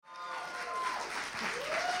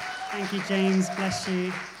Thank you, James. Bless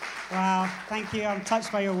you. Wow. Thank you. I'm touched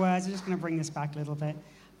by your words. I'm just going to bring this back a little bit.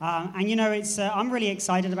 And you know, I'm really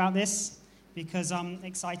excited about this because I'm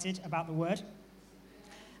excited about the word.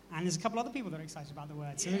 And there's a couple other people that are excited about the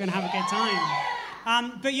word, so we're going to have a good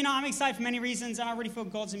time. But you know, I'm excited for many reasons, and I really feel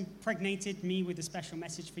God's impregnated me with a special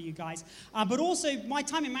message for you guys. But also, my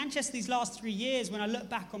time in Manchester these last 3 years, when I look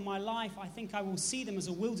back on my life, I think I will see them as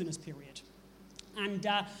a wilderness period. And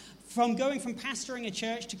from going from pastoring a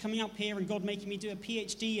church to coming up here and God making me do a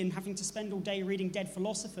PhD and having to spend all day reading dead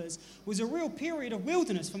philosophers was a real period of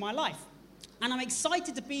wilderness for my life. And I'm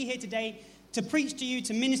excited to be here today to preach to you,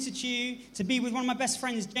 to minister to you, to be with one of my best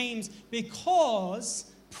friends, James,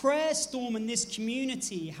 because Prayer Storm and this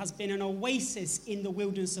community has been an oasis in the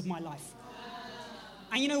wilderness of my life.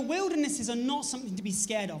 And you know, wildernesses are not something to be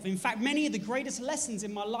scared of. In fact, many of the greatest lessons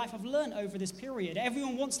in my life I've learned over this period.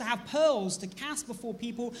 Everyone wants to have pearls to cast before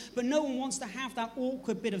people, but no one wants to have that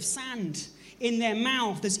awkward bit of sand in their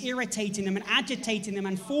mouth that's irritating them and agitating them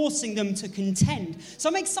and forcing them to contend. So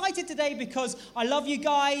I'm excited today because I love you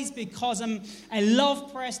guys, because I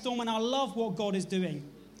love Prayer Storm and I love what God is doing.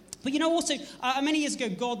 But you know, also, many years ago,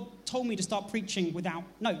 God told me to start preaching without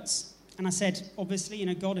notes. And I said, obviously, you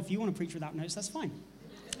know, God, if you want to preach without notes, that's fine.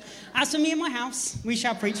 As for me and my house, we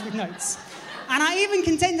shall preach with notes. And I even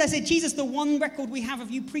contended, I said, Jesus, the one record we have of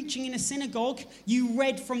you preaching in a synagogue, you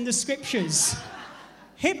read from the scriptures.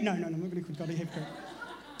 No, I'm not going to call God a hypocrite.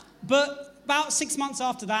 But about 6 months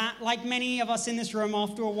after that, like many of us in this room,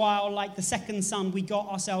 after a while, like the second son, we got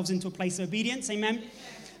ourselves into a place of obedience, amen?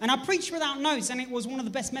 And I preached without notes, and it was one of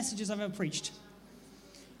the best messages I've ever preached.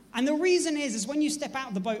 And the reason is when you step out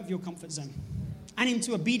of the boat of your comfort zone and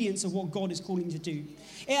into obedience of what God is calling you to do,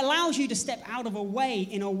 it allows you to step out of a way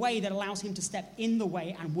in a way that allows him to step in the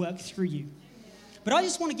way and work through you. But I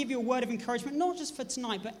just want to give you a word of encouragement, not just for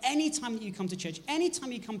tonight, but any time that you come to church, any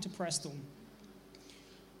time you come to Prayer Storm,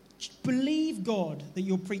 believe God that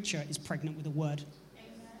your preacher is pregnant with a word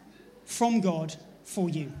from God for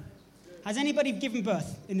you. Has anybody given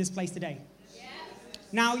birth in this place today? Yes.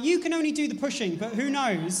 Now, you can only do the pushing, but who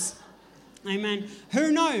knows? Amen.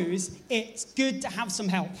 Who knows? It's good to have some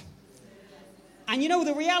help. And you know,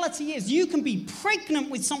 the reality is you can be pregnant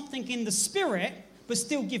with something in the spirit, but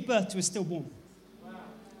still give birth to a stillborn. Wow.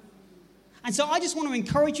 And so I just want to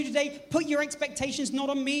encourage you today, put your expectations not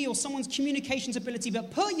on me or someone's communications ability,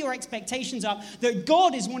 but put your expectations up that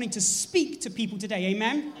God is wanting to speak to people today.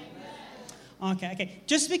 Amen? Okay.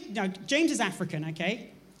 James is African, okay?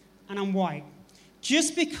 And I'm white.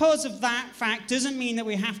 Just because of that fact doesn't mean that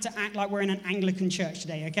we have to act like we're in an Anglican church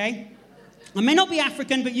today, okay? I may not be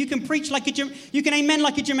African, but you can preach like you can amen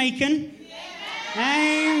like a Jamaican.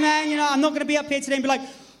 Yeah. Amen. You know, I'm not going to be up here today and be like,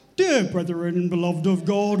 dear brethren and beloved of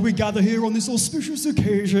God, we gather here on this auspicious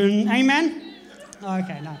occasion. Amen?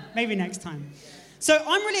 Okay, no, maybe next time. So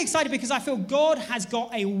I'm really excited because I feel God has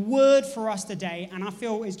got a word for us today, and I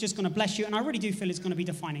feel it's just going to bless you, and I really do feel it's going to be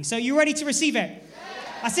defining. So you ready to receive it?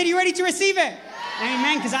 Yeah. I said, you ready to receive it? Yeah.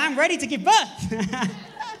 Amen, because I'm ready to give birth.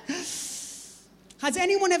 Has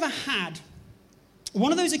anyone ever had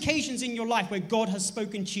one of those occasions in your life where God has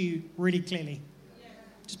spoken to you really clearly? Yeah.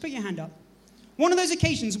 Just put your hand up. One of those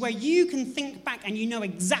occasions where you can think back and you know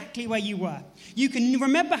exactly where you were. You can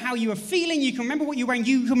remember how you were feeling. You can remember what you were wearing.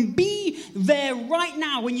 You can be there right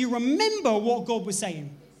now when you remember what God was saying.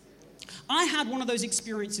 I had one of those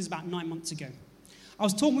experiences about 9 months ago. I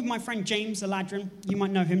was talking with my friend James Aladrin. You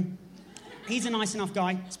might know him. He's a nice enough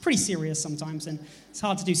guy. He's pretty serious sometimes, and it's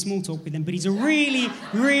hard to do small talk with him, but he's a really,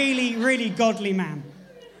 really, really godly man.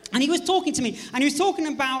 And he was talking to me, and he was talking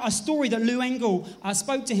about a story that Lou Engle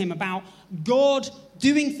spoke to him about God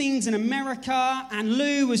doing things in America, and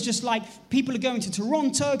Lou was just like, people are going to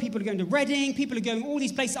Toronto, people are going to Reading, people are going all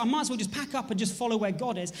these places. I might as well just pack up and just follow where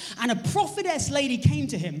God is. And a prophetess lady came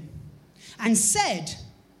to him and said,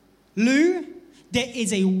 Lou, there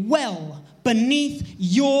is a well beneath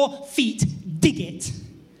your feet. Dig it.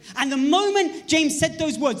 And the moment James said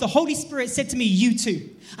those words, the Holy Spirit said to me, you too.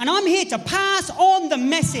 And I'm here to pass on the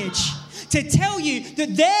message to tell you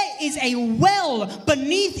that there is a well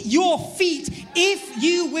beneath your feet if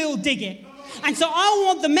you will dig it. And so I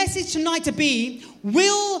want the message tonight to be,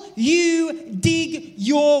 will you dig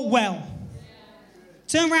your well?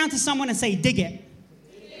 Turn around to someone and say, dig it.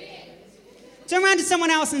 Turn around to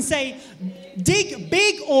someone else and say, dig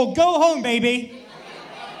big or go home, baby.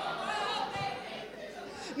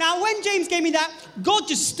 Now, when James gave me that, God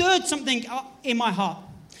just stirred something in my heart.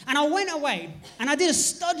 And I went away and I did a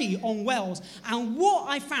study on wells. And what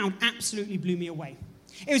I found absolutely blew me away.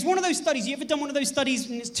 It was one of those studies. You ever done one of those studies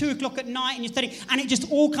and it's 2 o'clock at night and you're studying and it just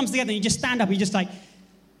all comes together and you just stand up and you're just like,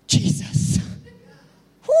 Jesus.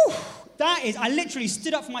 Whew, I literally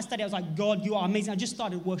stood up from my study. I was like, God, you are amazing. I just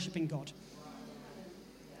started worshiping God.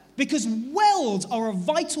 Because wells are a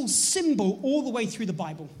vital symbol all the way through the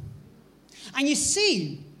Bible. And you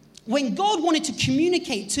see, when God wanted to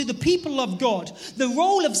communicate to the people of God the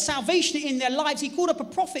role of salvation in their lives, he called up a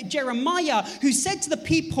prophet, Jeremiah, who said to the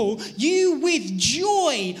people, you with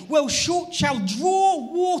joy shall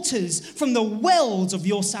draw waters from the wells of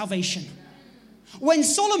your salvation. When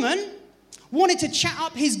Solomon wanted to chat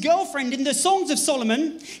up his girlfriend in the Songs of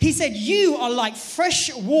Solomon, he said, you are like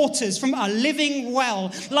fresh waters from a living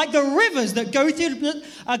well, like the rivers that go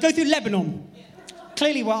through Lebanon.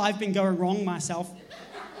 Clearly, I've been going wrong myself.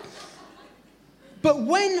 But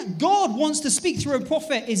when God wants to speak through a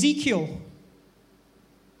prophet, Ezekiel,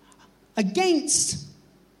 against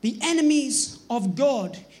the enemies of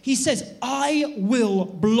God, he says, I will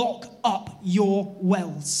block up your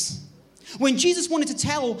wells. When Jesus wanted to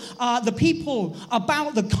tell the people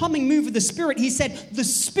about the coming move of the Spirit, he said, the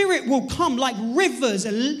Spirit will come like rivers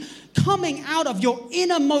coming out of your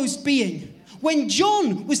innermost being. When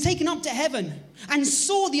John was taken up to heaven and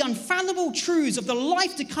saw the unfathomable truths of the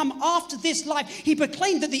life to come after this life, he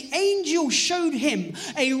proclaimed that the angel showed him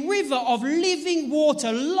a river of living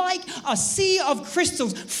water like a sea of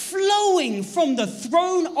crystals flowing from the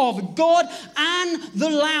throne of God and the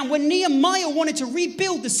Lamb. When Nehemiah wanted to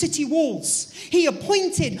rebuild the city walls, he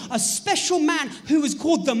appointed a special man who was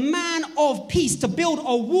called the Man of Peace to build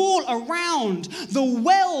a wall around the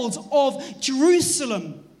wells of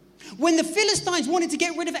Jerusalem. When the Philistines wanted to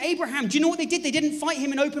get rid of Abraham, do you know what they did? They didn't fight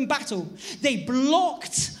him in open battle. They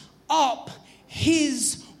blocked up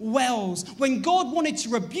his wells. When God wanted to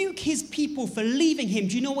rebuke his people for leaving him,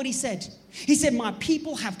 do you know what he said? He said, my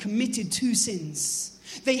people have committed two sins.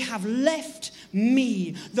 They have left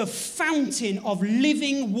me, the fountain of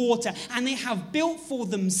living water, and they have built for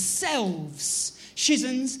themselves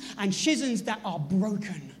shisons that are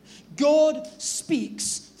broken. God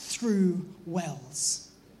speaks through wells.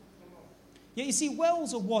 Yeah, you see,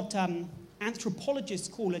 wells are what anthropologists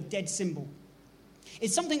call a dead symbol.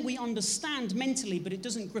 It's something we understand mentally, but it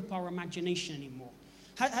doesn't grip our imagination anymore.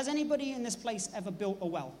 Has anybody in this place ever built a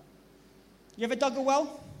well? You ever dug a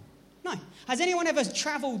well? No. Has anyone ever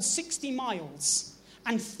traveled 60 miles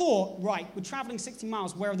and thought, right, we're traveling 60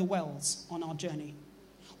 miles, where are the wells on our journey?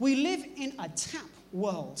 We live in a tap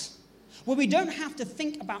world where we don't have to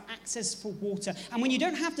think about access for water. And when you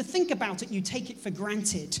don't have to think about it, you take it for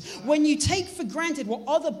granted. When you take for granted what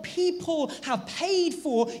other people have paid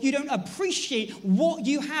for, you don't appreciate what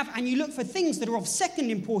you have, and you look for things that are of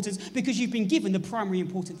second importance because you've been given the primary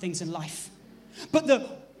important things in life. But the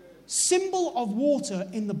symbol of water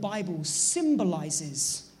in the Bible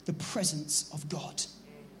symbolizes the presence of God.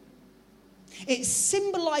 It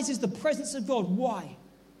symbolizes the presence of God. Why?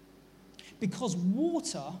 Because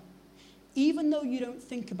water, even though you don't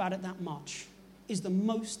think about it that much, is the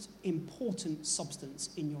most important substance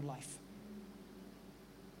in your life.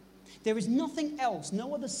 There is nothing else,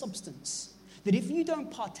 no other substance, that if you don't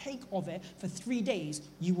partake of it for 3 days,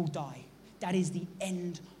 you will die. That is the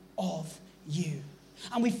end of you.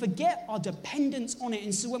 And we forget our dependence on it.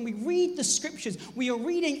 And so when we read the scriptures, we are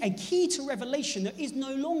reading a key to revelation that is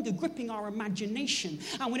no longer gripping our imagination.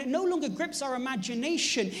 And when it no longer grips our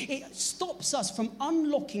imagination, it stops us from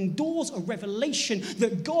unlocking doors of revelation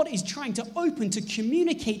that God is trying to open to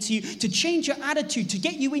communicate to you, to change your attitude, to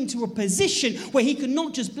get you into a position where he can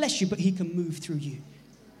not just bless you, but he can move through you.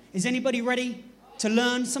 Is anybody ready to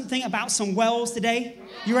learn something about some wells today?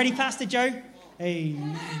 You ready, Pastor Joe?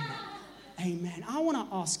 Amen. Amen. I want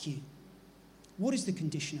to ask you, what is the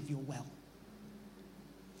condition of your well?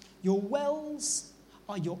 Your wells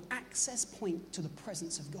are your access point to the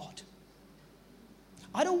presence of God.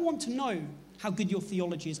 I don't want to know how good your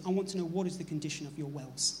theology is. I want to know what is the condition of your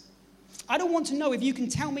wells. I don't want to know if you can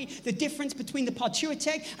tell me the difference between the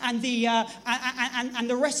Pentateuch and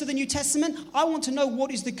the rest of the New Testament. I want to know what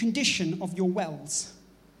is the condition of your wells.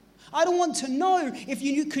 I don't want to know if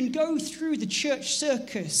you can go through the church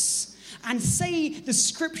circus and say the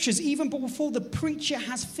scriptures even before the preacher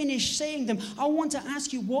has finished saying them. I want to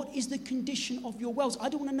ask you, what is the condition of your wells? I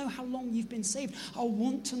don't want to know how long you've been saved. I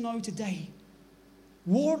want to know today,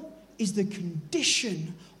 what is the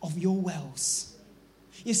condition of your wells?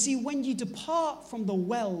 You see, when you depart from the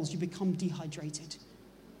wells, you become dehydrated.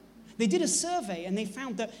 They did a survey and they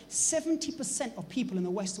found that 70% of people in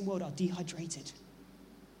the Western world are dehydrated.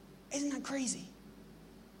 Isn't that crazy?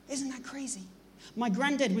 Isn't that crazy? My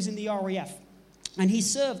granddad was in the RAF, and he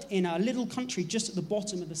served in a little country just at the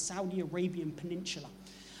bottom of the Saudi Arabian peninsula.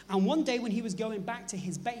 And one day when he was going back to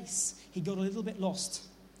his base, he got a little bit lost.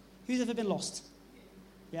 Who's ever been lost?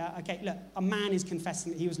 Yeah, okay, look, a man is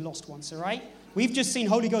confessing that he was lost once, all right? We've just seen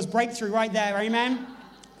Holy Ghost breakthrough right there, amen?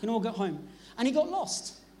 We can all get home. And he got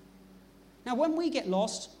lost. Now, when we get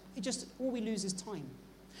lost, all we lose is time.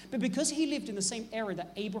 But because he lived in the same era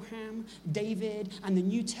that Abraham, David, and the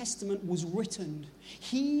New Testament was written,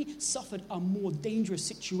 he suffered a more dangerous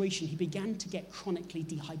situation. He began to get chronically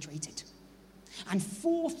dehydrated. And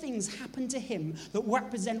 4 things happened to him that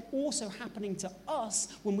represent also happening to us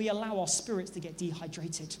when we allow our spirits to get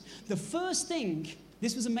dehydrated. The first thing,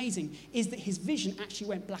 this was amazing, is that his vision actually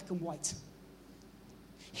went black and white.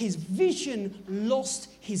 His vision lost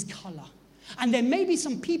his color. And there may be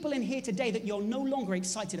some people in here today that you're no longer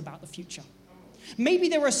excited about the future. Maybe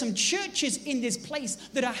there are some churches in this place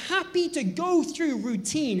that are happy to go through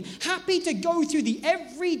routine, happy to go through the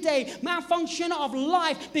everyday malfunction of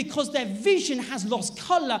life because their vision has lost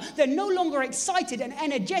color. They're no longer excited and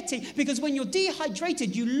energetic because when you're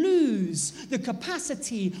dehydrated, you lose the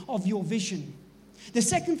capacity of your vision. The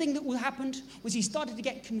second thing that happened was he started to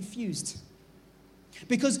get confused.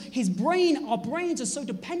 Because our brains are so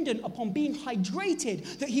dependent upon being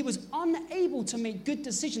hydrated that he was unable to make good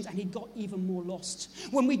decisions and he got even more lost.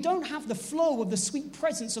 When we don't have the flow of the sweet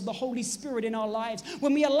presence of the Holy Spirit in our lives,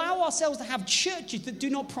 when we allow ourselves to have churches that do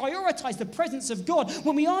not prioritize the presence of God,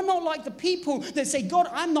 when we are not like the people that say, God,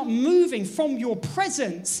 I'm not moving from your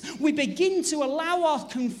presence, we begin to allow our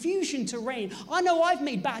confusion to reign. I know I've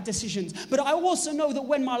made bad decisions, but I also know that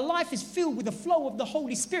when my life is filled with the flow of the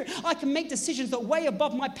Holy Spirit, I can make decisions that way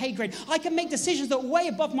above my pay grade. I can make decisions that way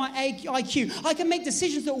above my IQ. I can make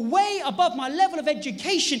decisions that way above my level of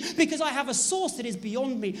education because I have a source that is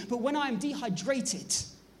beyond me. But when I am dehydrated,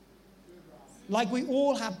 like we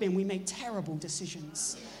all have been, we make terrible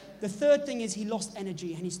decisions. The third thing is he lost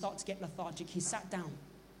energy and he started to get lethargic. He sat down.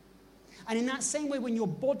 And in that same way, when your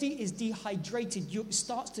body is dehydrated, it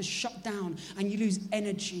starts to shut down and you lose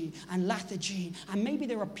energy and lethargy. And maybe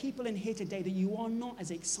there are people in here today that you are not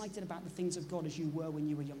as excited about the things of God as you were when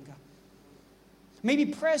you were younger. Maybe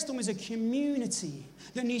Prayer Storm is a community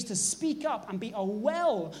that needs to speak up and be a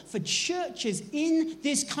well for churches in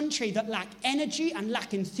this country that lack energy and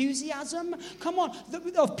lack enthusiasm. Come on,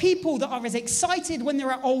 of people that are as excited when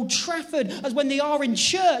they're at Old Trafford as when they are in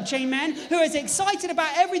church, amen, who are as excited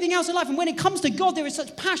about everything else in life. And when it comes to God, there is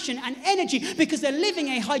such passion and energy because they're living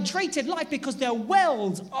a hydrated life because their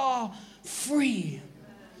wells are free.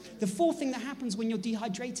 The fourth thing that happens when you're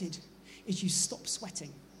dehydrated is you stop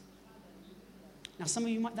sweating. Now, some of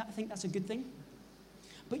you might think that's a good thing.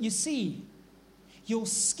 But you see, your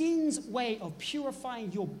skin's way of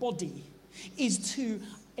purifying your body is to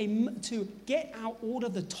get out all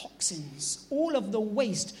of the toxins, all of the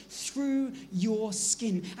waste through your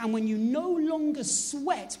skin. And when you no longer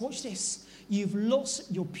sweat, watch this, you've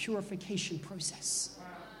lost your purification process.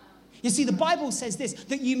 You see, the Bible says this,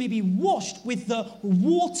 that you may be washed with the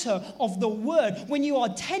water of the word. When you are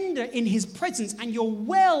tender in his presence and your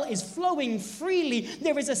well is flowing freely,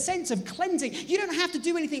 there is a sense of cleansing. You don't have to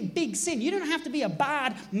do anything big sin. You don't have to be a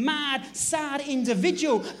bad, mad, sad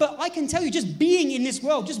individual. But I can tell you, just being in this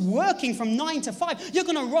world, just working from 9 to 5, you're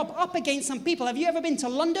going to rub up against some people. Have you ever been to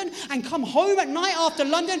London and come home at night after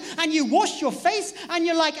London and you wash your face and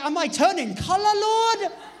you're like, am I turning color,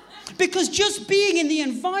 Lord? Because just being in the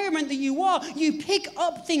environment that you are, you pick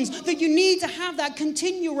up things that you need to have that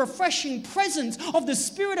continual refreshing presence of the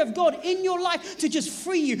Spirit of God in your life to just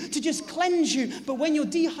free you, to just cleanse you. But when you're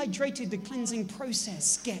dehydrated, the cleansing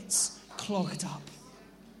process gets clogged up.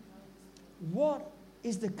 What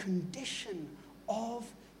is the condition of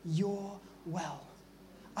your well?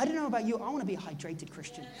 I don't know about you. I want to be a hydrated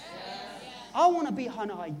Christian. I want to be a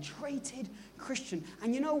hydrated Christian.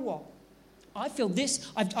 And you know what? I feel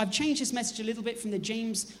this, I've changed this message a little bit from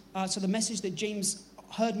the message that James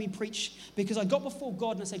heard me preach, because I got before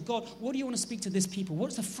God and I said, God, what do you want to speak to this people? What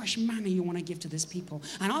is the fresh manna you want to give to this people?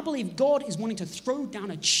 And I believe God is wanting to throw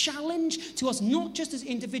down a challenge to us, not just as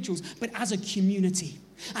individuals, but as a community.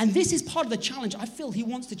 And this is part of the challenge I feel he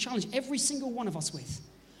wants to challenge every single one of us with.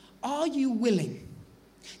 Are you willing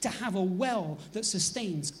to have a well that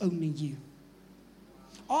sustains only you?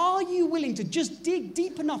 Are you willing to just dig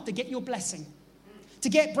deep enough to get your blessing? To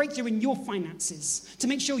get breakthrough in your finances? To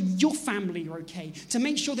make sure your family are okay? To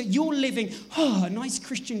make sure that you're living a nice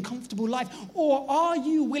Christian, comfortable life? Or are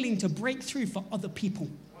you willing to break through for other people?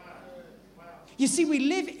 You see, we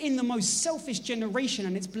live in the most selfish generation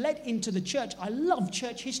and it's bled into the church. I love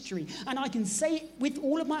church history. And I can say with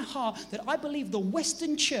all of my heart that I believe the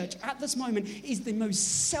Western church at this moment is the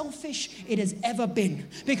most selfish it has ever been.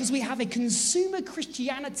 Because we have a consumer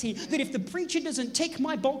Christianity that if the preacher doesn't tick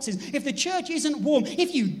my boxes, if the church isn't warm,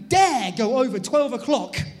 if you dare go over 12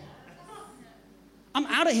 o'clock, I'm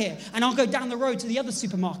out of here. And I'll go down the road to the other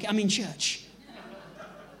supermarket. I'm in church.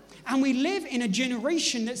 And we live in a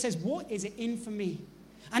generation that says, what is it in for me?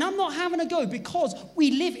 And I'm not having a go because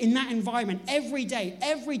we live in that environment every day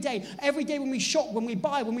when we shop, when we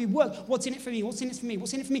buy, when we work. What's in it for me? What's in it for me?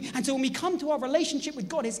 What's in it for me? And so when we come to our relationship with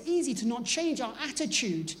God, it's easy to not change our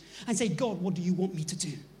attitude and say, God, what do you want me to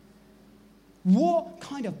do? What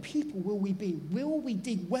kind of people will we be? Will we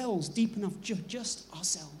dig wells deep enough just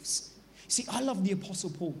ourselves? See, I love the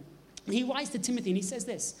Apostle Paul. He writes to Timothy and he says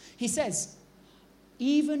this. He says,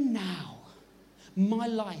 even now, my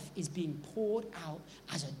life is being poured out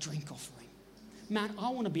as a drink offering. Man, I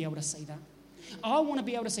want to be able to say that. I want to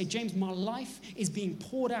be able to say, James, my life is being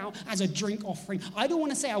poured out as a drink offering. I don't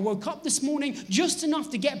want to say I woke up this morning just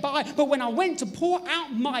enough to get by, but when I went to pour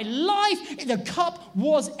out my life, the cup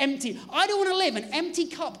was empty. I don't want to live an empty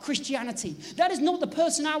cup Christianity. That is not the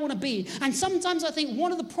person I want to be. And sometimes I think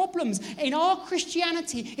one of the problems in our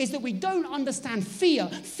Christianity is that we don't understand fear.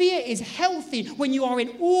 Fear is healthy when you are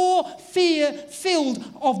in awe, fear-filled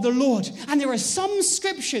of the Lord. And there are some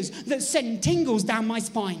scriptures that send tingles down my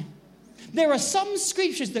spine. There are some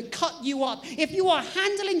scriptures that cut you up. If you are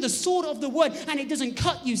handling the sword of the word and it doesn't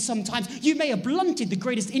cut you sometimes, you may have blunted the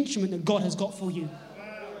greatest instrument that God has got for you.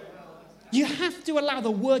 You have to allow the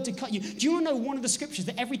word to cut you. Do you want to know one of the scriptures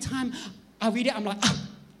that every time I read it, I'm like,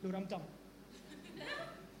 Lord, I'm done.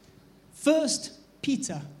 2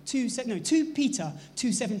 Peter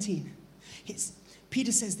 2:17.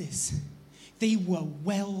 Peter says this. They were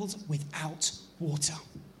wells without water.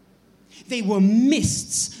 They were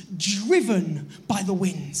mists driven by the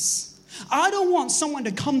winds. I don't want someone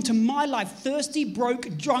to come to my life thirsty,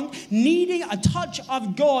 broke, drunk, needing a touch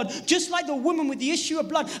of God, just like the woman with the issue of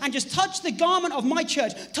blood, and just touch the garment of my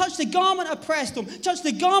church, touch the garment of Prayer Storm, touch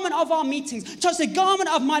the garment of our meetings, touch the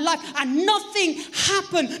garment of my life, and nothing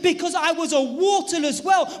happened because I was a waterless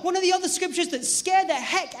well. One of the other scriptures that scared the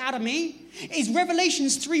heck out of me is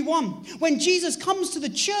Revelations 3:1. When Jesus comes to the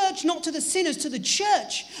church, not to the sinners, to the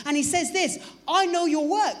church, and he says this, I know your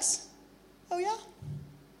works. Oh yeah?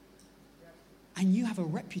 And you have a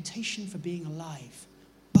reputation for being alive,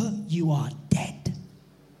 but you are dead.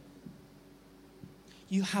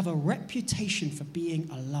 You have a reputation for being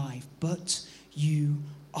alive, but you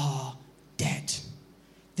are dead.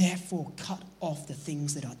 Therefore, cut off the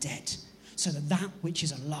things that are dead, so that that which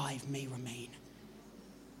is alive may remain.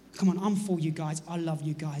 Come on, I'm for you guys. I love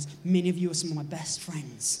you guys. Many of you are some of my best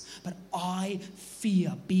friends. But I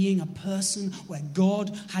fear being a person where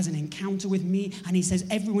God has an encounter with me and he says,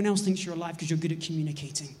 everyone else thinks you're alive because you're good at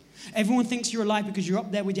communicating. Everyone thinks you're alive because you're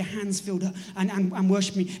up there with your hands filled up and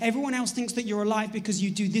worshiping me. Everyone else thinks that you're alive because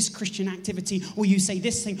you do this Christian activity, or you say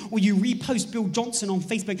this thing, or you repost Bill Johnson on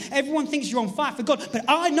Facebook. Everyone thinks you're on fire for God, but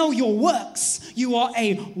I know your works. You are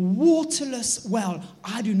a waterless well.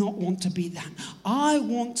 I do not want to be that. I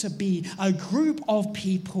want to be a group of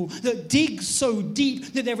people that dig so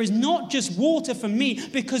deep that there is not just water for me,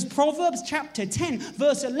 because Proverbs chapter 10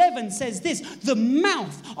 verse 11 says this, the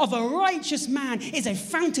mouth of a righteous man is a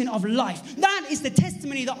fountain of life. That is the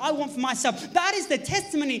testimony that I want for myself. That is the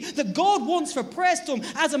testimony that God wants for Prayer Storm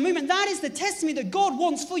as a movement. That is the testimony that God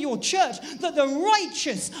wants for your church, that the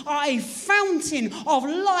righteous are a fountain of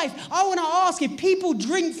life. I want to ask, if people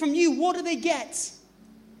drink from you, what do they get?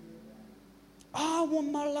 I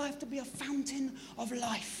want my life to be a fountain of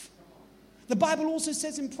life. The Bible also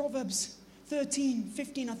says in Proverbs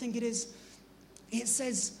 13:15, I think it is, it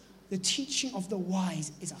says, the teaching of the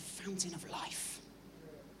wise is a fountain of life.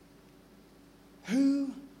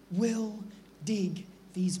 Who will dig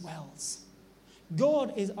these wells?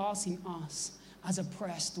 God is asking us as a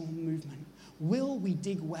Prayer Storm movement, will we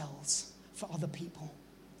dig wells for other people?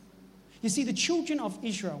 You see, the children of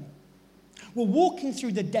Israel were walking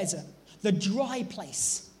through the desert, the dry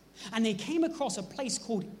place, and they came across a place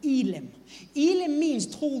called Elim. Elim means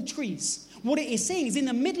tall trees. What it is saying is in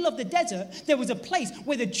the middle of the desert, there was a place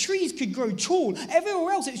where the trees could grow tall.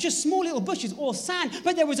 Everywhere else, it was just small little bushes or sand.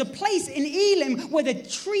 But there was a place in Elim where the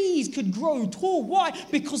trees could grow tall. Why?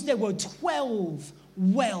 Because there were 12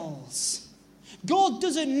 wells. God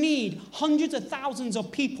doesn't need hundreds of thousands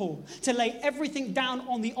of people to lay everything down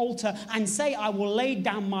on the altar and say, I will lay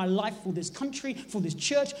down my life for this country, for this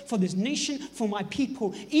church, for this nation, for my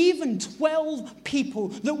people. Even 12 people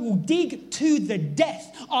that will dig to the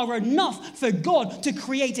death are enough for God to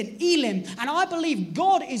create an Elim. And I believe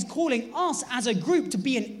God is calling us as a group to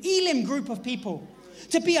be an Elim group of people.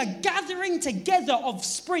 to be a gathering together of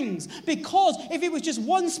springs. Because if it was just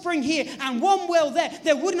one spring here and one well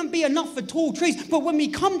there wouldn't be enough for tall trees. But when we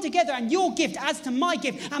come together and your gift adds to my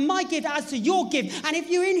gift and my gift adds to your gift, and if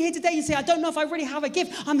you're in here today and say, I don't know if I really have a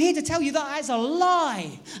gift, I'm here to tell you that that's a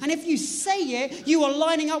lie. And if you say it, you are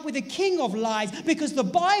lining up with the king of lies, because the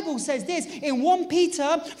Bible says this in 1 Peter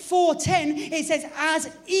 4:10, it says, as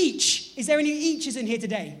each, is there any eaches in here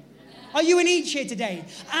today? Are you an each here today?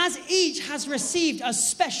 As each has received a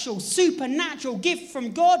special supernatural gift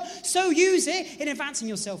from God, so use it in advancing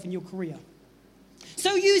yourself in your career.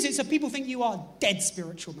 So use it so people think you are a dead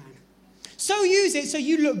spiritual man. So use it so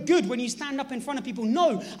you look good when you stand up in front of people.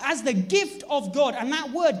 No, as the gift of God, and that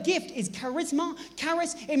word gift is charisma,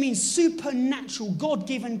 charis, it means supernatural,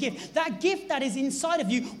 God-given gift. That gift that is inside of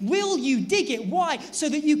you, will you dig it? Why? So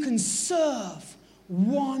that you can serve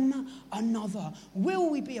one another. Will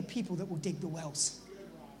we be a people that will dig the wells?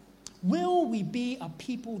 Will we be a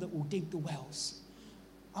people that will dig the wells?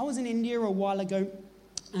 I was in India a while ago,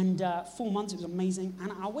 and 4 months, it was amazing,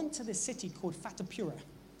 and I went to this city called Fatehpur.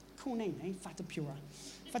 Cool name, eh? Fatehpur.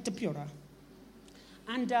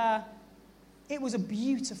 And it was a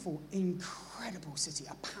beautiful, incredible city,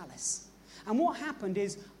 a palace. And what happened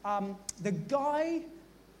is the guy,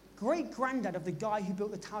 great-granddad of the guy who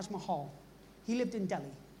built the Taj Mahal, he lived in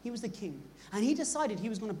Delhi. He was the king. And he decided he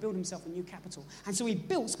was going to build himself a new capital. And so he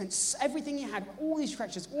spent everything he had, all these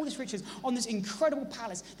treasures, on this incredible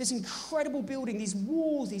palace, this incredible building, these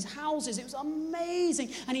walls, these houses. It was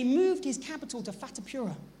amazing. And he moved his capital to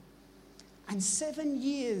Fatehpur. And 7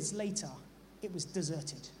 years later, it was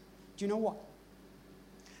deserted. Do you know what?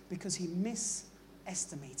 Because he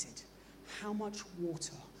misestimated how much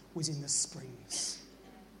water was in the springs.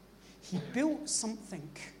 He built something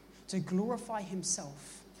to glorify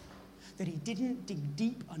himself that he didn't dig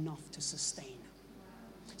deep enough to sustain.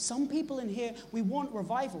 Some people in here, we want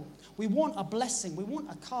revival. We want a blessing. We want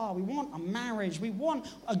a car. We want a marriage. We want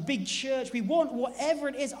a big church. We want whatever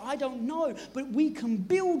it is, I don't know. But we can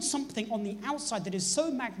build something on the outside that is so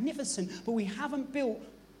magnificent, but we haven't built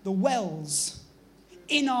the wells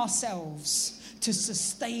in ourselves to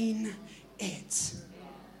sustain it.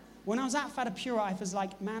 When I was at Fatehpur, I was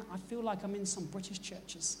like, man, I feel like I'm in some British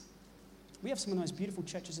churches. We have some of the most beautiful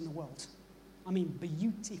churches in the world. I mean,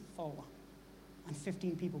 beautiful. And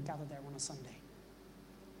 15 people gather there on a Sunday.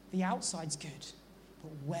 The outside's good,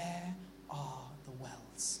 but where are the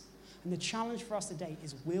wells? And the challenge for us today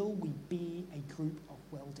is, will we be a group of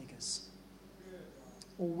well diggers?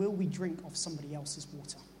 Or will we drink of somebody else's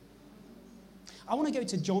water? I want to go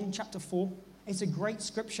to John chapter 4. It's a great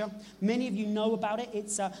scripture. Many of you know about it.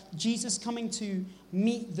 It's Jesus coming to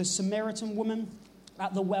meet the Samaritan woman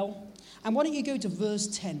at the well. And why don't you go to verse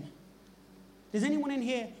 10? Does anyone in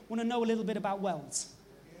here want to know a little bit about wells?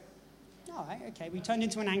 All right, okay, we turned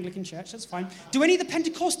into an Anglican church, that's fine. Do any of the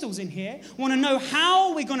Pentecostals in here want to know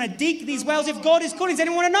how we're going to dig these wells if God is calling? Does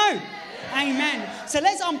anyone want to know? Amen. So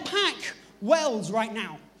let's unpack wells right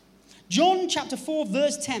now. John chapter 4,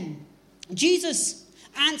 verse 10. Jesus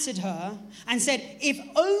answered her and said, if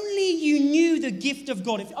only you knew the gift of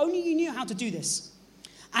God, if only you knew how to do this,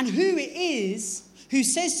 and who it is who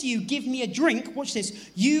says to you, give me a drink, watch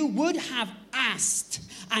this, you would have asked,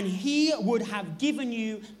 and he would have given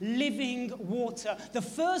you living water. The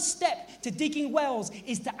first step to digging wells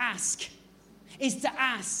is to ask. Is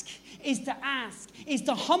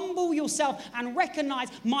to humble yourself and recognize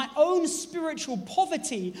my own spiritual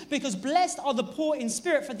poverty, because blessed are the poor in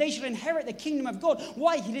spirit, for they shall inherit the kingdom of God.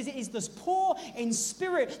 Why? It is the poor in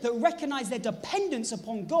spirit that recognize their dependence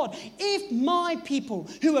upon God. If my people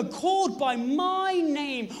who are called by my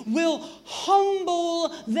name will humble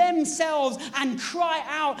themselves and cry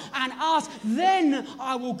out and ask, then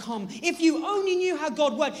I will come. If you only knew how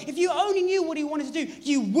God worked, if you only knew what he wanted to do,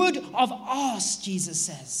 you would have asked, Jesus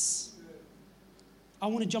says. I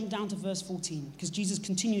want to jump down to verse 14 because Jesus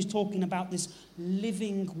continues talking about this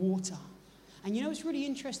living water. And you know, it's really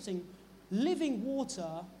interesting. Living water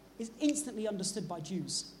is instantly understood by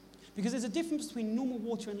Jews because there's a difference between normal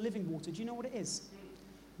water and living water. Do you know what it is?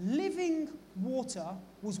 Living water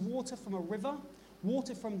was water from a river,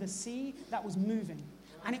 water from the sea that was moving.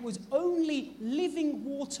 And it was only living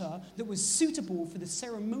water that was suitable for the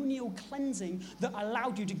ceremonial cleansing that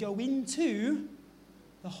allowed you to go into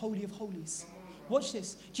the Holy of Holies. Watch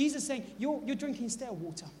this. Jesus is saying, you're drinking stale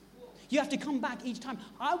water. You have to come back each time.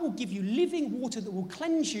 I will give you living water that will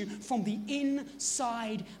cleanse you from the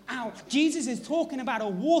inside out. Jesus is talking about a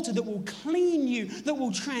water that will clean you, that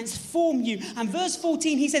will transform you. And verse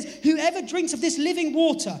 14, he says, whoever drinks of this living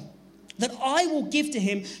water that I will give to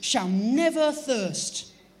him shall never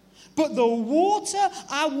thirst. But the water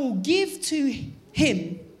I will give to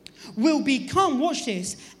him will become, watch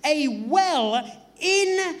this, a well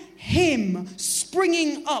in him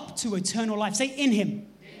springing up to eternal life. Say in him.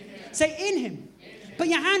 Say in him. Put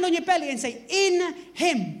your hand on your belly and say in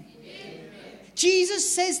him. Jesus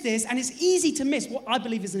says this, and it's easy to miss what I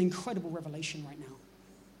believe is an incredible revelation right now.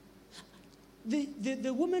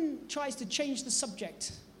 The woman tries to change the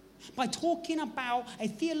subject by talking about a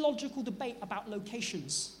theological debate about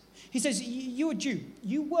locations. He says, you're a Jew.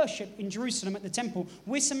 You worship in Jerusalem at the temple.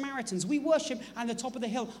 We're Samaritans. We worship at the top of the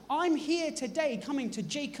hill. I'm here today coming to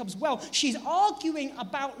Jacob's well. She's arguing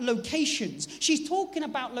about locations. She's talking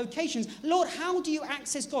about locations. Lord, how do you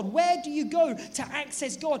access God? Where do you go to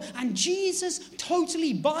access God? And Jesus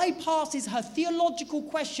totally bypasses her theological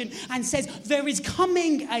question and says, there is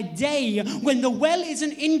coming a day when the well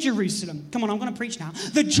isn't in Jerusalem. Come on, I'm going to preach now.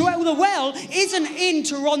 The well isn't in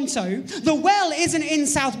Toronto. The well isn't in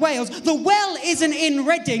South Wales. The well isn't in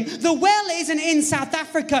Reading. The well isn't in South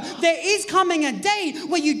Africa. There is coming a day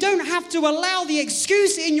where you don't have to allow the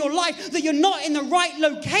excuse in your life that you're not in the right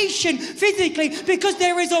location physically, because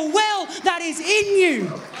there is a well that is in you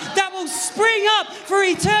that will spring up for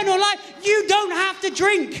eternal life. You don't have to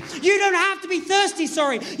drink. You don't have to be thirsty,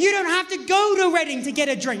 You don't have to go to Reading to get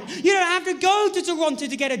a drink. You don't have to go to Toronto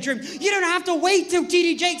to get a drink. You don't have to wait till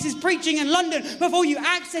T.D. Jakes is preaching in London before you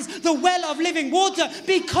access the well of living water,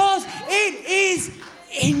 because it is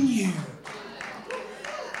in you.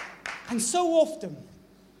 And so often,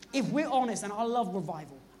 if we're honest, and I love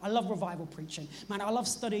revival. I love revival preaching. Man, I love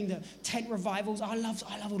studying the tent revivals. I love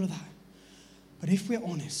all of that. But if we're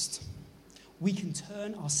honest, we can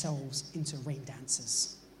turn ourselves into rain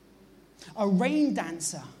dancers. A rain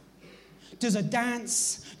dancer does a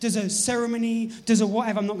dance, does a ceremony, does a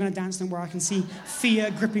whatever. I'm not going to dance them where I can see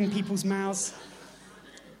fear gripping people's mouths.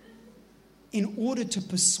 In order to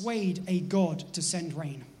persuade a God to send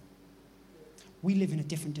rain. We live in a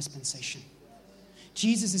different dispensation.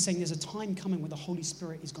 Jesus is saying there's a time coming where the Holy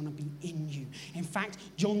Spirit is going to be in you. In fact,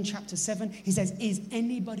 John chapter 7, he says, is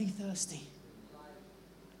anybody thirsty?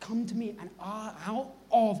 Come to me, and out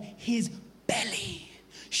of his belly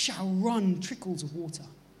shall run trickles of water.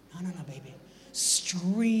 No, baby.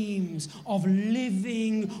 Streams of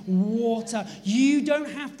living water. You don't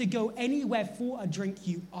have to go anywhere for a drink.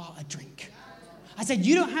 You are a drink. I said,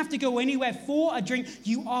 you don't have to go anywhere for a drink.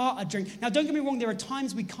 You are a drink. Now, don't get me wrong. There are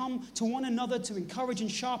times we come to one another to encourage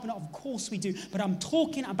and sharpen up. Of course we do. But I'm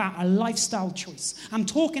talking about a lifestyle choice. I'm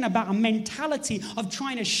talking about a mentality of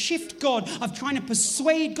trying to shift God, of trying to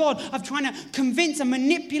persuade God, of trying to convince and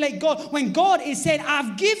manipulate God. When God is saying,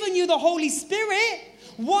 I've given you the Holy Spirit.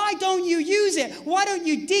 Why don't you use it? Why don't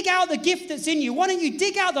you dig out the gift that's in you? Why don't you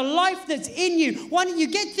dig out the life that's in you? Why don't you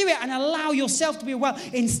get through it and allow yourself to be well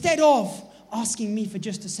instead of asking me for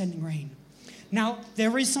just descending rain? Now,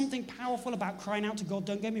 there is something powerful about crying out to God,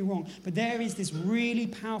 don't get me wrong, but there is this really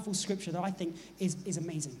powerful scripture that I think is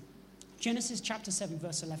amazing. Genesis chapter 7,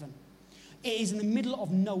 verse 11. It is in the middle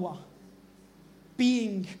of Noah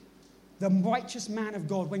being the righteous man of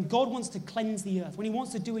God, when God wants to cleanse the earth, when he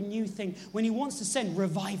wants to do a new thing, when he wants to send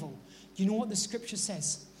revival. Do you know what the scripture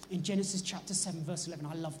says in Genesis chapter 7, verse 11?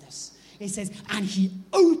 I love this. It says, and he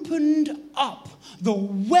opened up the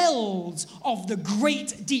wells of the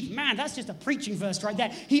great deep. Man, that's just a preaching verse right there.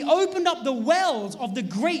 He opened up the wells of the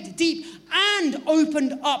great deep and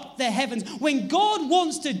opened up the heavens. When God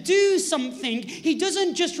wants to do something, he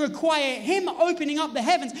doesn't just require him opening up the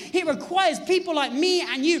heavens. He requires people like me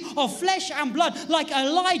and you, of flesh and blood, like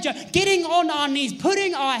Elijah, getting on our knees,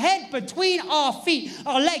 putting our head between our feet,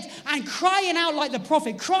 our legs, and crying out like the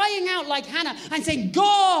prophet, crying out like Hannah, and saying,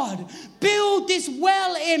 God, build this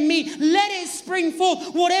well in me. Let it spring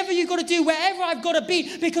forth. Whatever you've got to do, wherever I've got to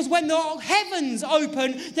be. Because when the heavens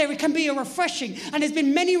open, there can be a refreshing. And there's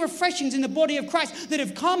been many refreshings in the body of Christ that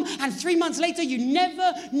have come. And 3 months later, you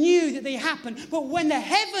never knew that they happened. But when the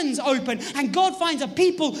heavens open and God finds a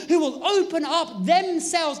people who will open up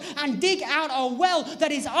themselves and dig out a well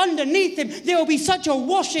that is underneath them, there will be such a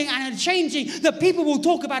washing and a changing that people will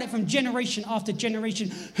talk about it from generation after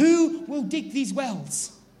generation. Who will dig these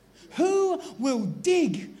wells? Who will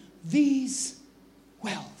dig these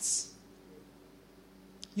wells?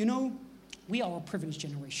 You know, we are a privileged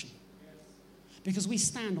generation because we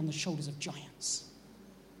stand on the shoulders of giants.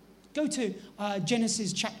 Go to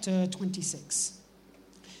Genesis chapter 26.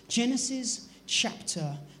 Genesis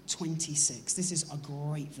chapter 26. This is a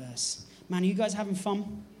great verse. Man, are you guys having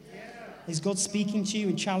fun? Is God speaking to you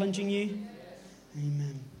and challenging you?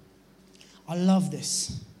 Amen. I love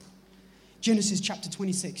this. Genesis chapter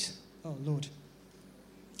 26. Oh, Lord.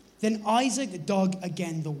 Then Isaac dug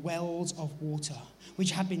again the wells of water, which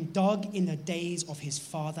had been dug in the days of his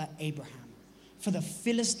father Abraham. for the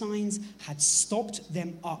Philistines had stopped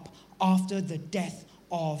them up after the death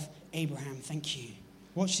of Abraham. Thank you.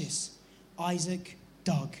 Watch this. Isaac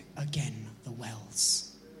dug again the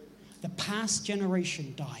wells. The past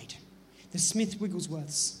generation died. The Smith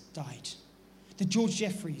Wigglesworths died. The George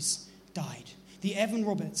Jeffreys died. The Evan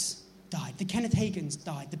Roberts died. The Kenneth Hagins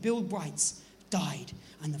died. The Bill Brights died.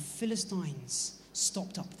 And the Philistines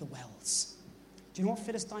stopped up the wells. Do you know what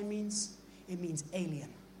Philistine means? It means alien.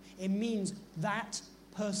 It means that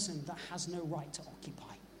person that has no right to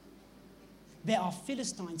occupy. There are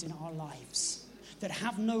Philistines in our lives that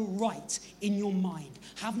have no right in your mind,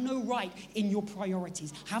 have no right in your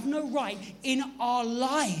priorities, have no right in our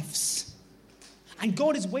lives. And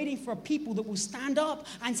God is waiting for a people that will stand up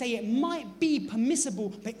and say it might be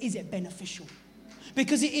permissible, but is it beneficial?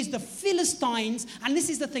 Because it is the Philistines, and this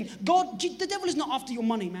is the thing, God, the devil is not after your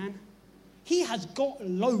money, man. He has got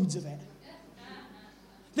loads of it.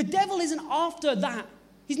 The devil isn't after that.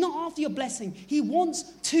 He's not after your blessing. He wants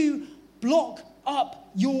to block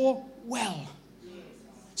up your well.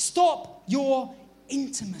 Stop your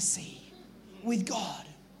intimacy with God.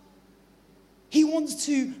 He wants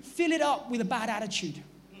to fill it up with a bad attitude.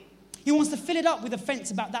 He wants to fill it up with offense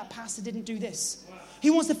about that pastor didn't do this. He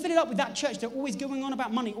wants to fill it up with that church. They're always going on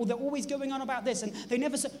about money, or they're always going on about this, and they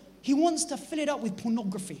never. He wants to fill it up with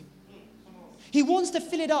pornography. He wants to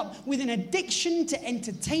fill it up with an addiction to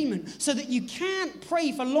entertainment so that you can't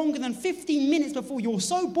pray for longer than 15 minutes before you're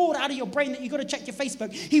so bored out of your brain that you've got to check your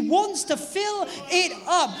Facebook. He wants to fill it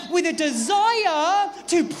up with a desire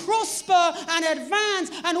to prosper and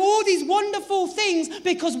advance and all these wonderful things,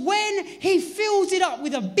 because when he fills it up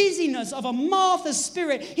with a busyness of a Martha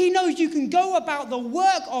spirit, he knows you can go about the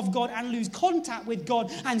work of God and lose contact with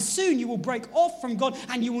God, and soon you will break off from God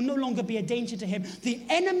and you will no longer be a danger to him. The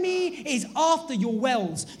enemy is after your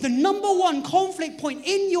wells. The number one conflict point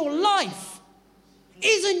in your life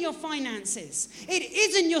isn't your finances. It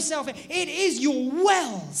isn't yourself. It is your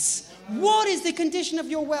wells. What is the condition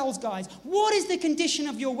of your wells, guys? What is the condition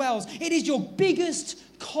of your wells? It is your biggest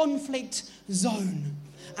conflict zone.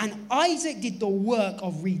 And Isaac did the work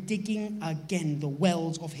of redigging again the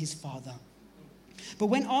wells of his father. But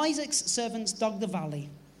when Isaac's servants dug the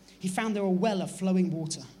valley, he found there a well of flowing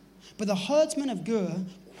water. But the herdsmen of Gur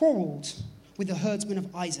quarreled with the herdsmen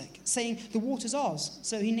of Isaac, saying, the water's ours.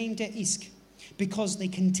 So he named it Isk, because they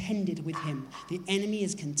contended with him. The enemy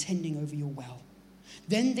is contending over your well.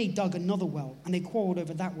 Then they dug another well, and they quarreled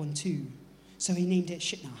over that one too. So he named it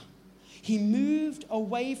Shitnah. He moved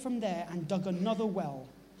away from there and dug another well,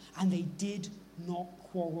 and they did not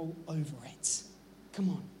quarrel over it. Come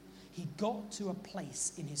on. He got to a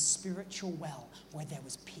place in his spiritual well where there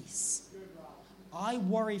was peace. I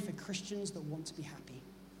worry for Christians that want to be happy.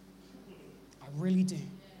 I really do.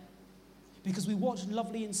 Because we watch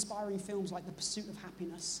lovely, inspiring films like The Pursuit of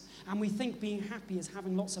Happiness, and we think being happy is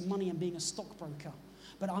having lots of money and being a stockbroker.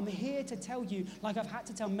 But I'm here to tell you, like I've had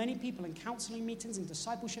to tell many people in counseling meetings and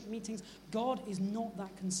discipleship meetings, God is not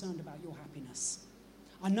that concerned about your happiness.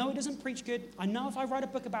 I know it doesn't preach good. I know if I write a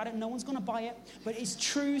book about it, no one's going to buy it. But it's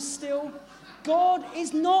true still. God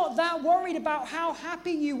is not that worried about how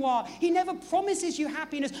happy you are. He never promises you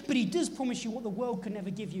happiness, but he does promise you what the world can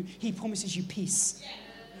never give you. He promises you peace.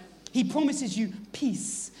 He promises you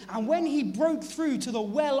peace. And when he broke through to the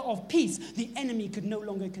well of peace, the enemy could no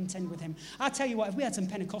longer contend with him. I'll tell you what, if we had some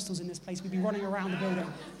Pentecostals in this place, we'd be running around the building.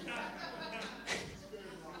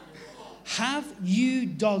 Have you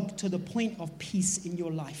dug to the point of peace in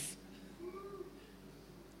your life?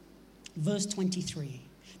 Verse 23.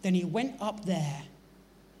 Then he went up there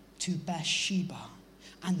to Bathsheba,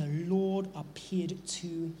 and the Lord appeared to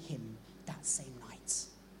him that same night.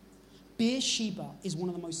 Beersheba is one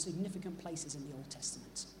of the most significant places in the Old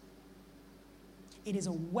Testament. It is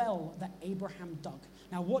a well that Abraham dug.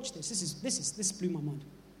 Now watch this. This blew my mind.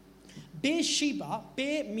 Beersheba,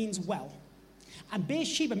 beer means well. And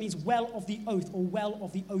Beersheba means well of the oath, or well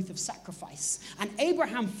of the oath of sacrifice. And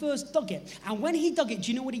Abraham first dug it. And when he dug it,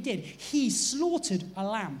 do you know what he did? He slaughtered a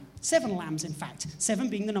lamb. 7 lambs, in fact. 7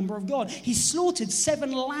 being the number of God. He slaughtered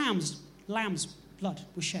 7 lambs. Lambs' blood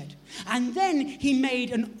was shed. And then he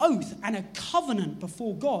made an oath and a covenant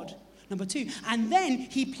before God. Number 2. And then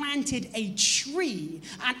he planted a tree,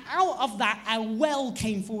 and out of that a well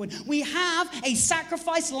came forward. We have a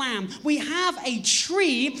sacrificed lamb. We have a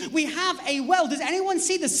tree. We have a well. Does anyone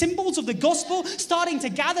see the symbols of the gospel starting to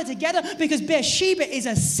gather together? Because Beersheba is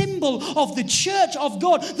a symbol of the church of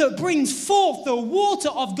God that brings forth the water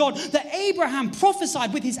of God that Abraham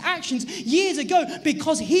prophesied with his actions years ago,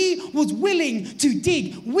 because he was willing to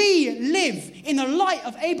dig. We live in the light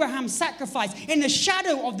of Abraham's sacrifice, in the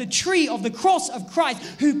shadow of the tree tree of the cross of Christ,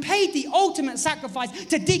 who paid the ultimate sacrifice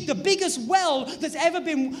to dig the biggest well that's ever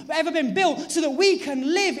been built so that we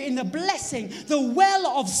can live in the blessing. The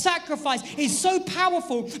well of sacrifice is so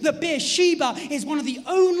powerful that Beersheba is one of the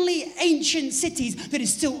only ancient cities that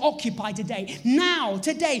is still occupied today. Now,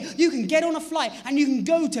 today, you can get on a flight and you can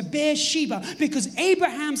go to Beersheba because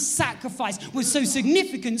Abraham's sacrifice was so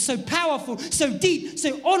significant, so powerful, so deep,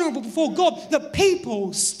 so honorable before God that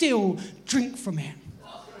people still drink from it.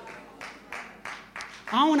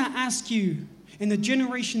 I want to ask you, in the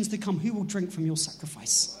generations to come, who will drink from your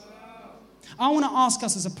sacrifice? I want to ask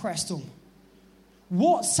us as a prayer storm,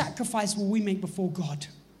 what sacrifice will we make before God?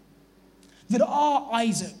 That our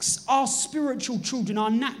Isaacs, our spiritual children, our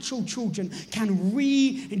natural children can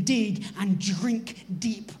re-dig and drink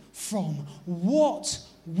deep from. What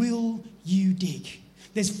will you dig?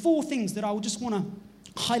 There's 4 things that I just want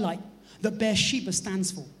to highlight that Beersheba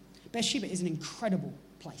stands for. Beersheba is an incredible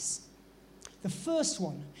place. The first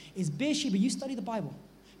one is Beersheba. You study the Bible.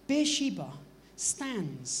 Beersheba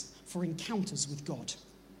stands for encounters with God.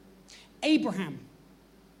 Abraham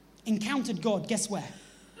encountered God, guess where?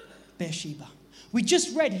 Beersheba. We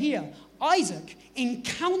just read here, Isaac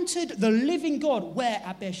encountered the living God, where?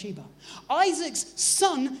 At Beersheba. Isaac's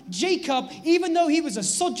son, Jacob, even though he was a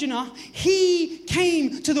sojourner, he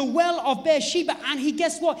came to the well of Beersheba and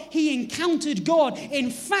guess what? He encountered God.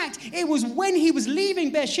 In fact, it was when he was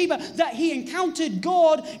leaving Beersheba that he encountered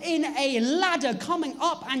God in a ladder coming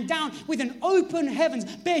up and down with an open heavens.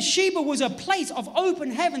 Beersheba was a place of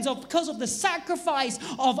open heavens because of the sacrifice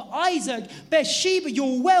of Isaac. Beersheba,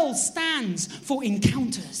 your well stands for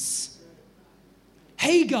encounters.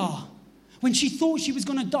 Hagar, when she thought she was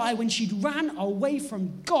going to die, when she ran away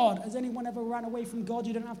from God. Has anyone ever ran away from God?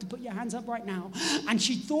 You don't have to put your hands up right now. And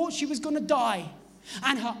she thought she was going to die.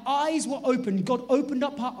 And her eyes were opened. God opened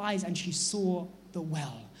up her eyes and she saw the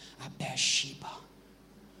well at Beersheba.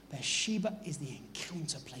 Beersheba is the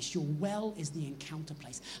encounter place. Your well is the encounter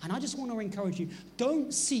place. And I just want to encourage you,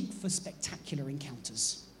 don't seek for spectacular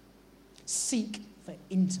encounters. Seek for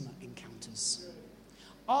intimate encounters.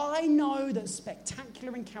 I know that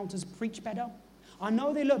spectacular encounters preach better. I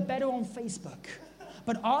know they look better on Facebook.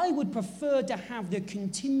 But I would prefer to have the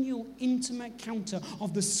continual intimate encounter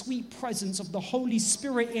of the sweet presence of the Holy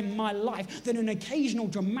Spirit in my life than an occasional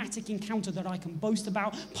dramatic encounter that I can boast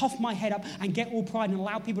about, puff my head up, and get all pride and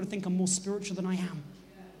allow people to think I'm more spiritual than I am.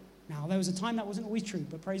 Now, there was a time that wasn't always true,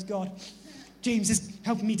 but praise God. James is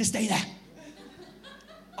helping me to stay there.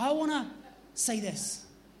 I want to say this.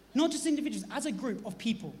 Not just individuals, as a group of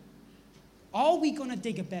people. Are we going to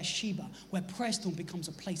dig a Beersheba where Preston becomes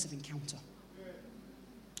a place of encounter?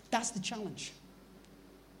 That's the challenge.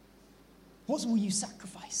 What will you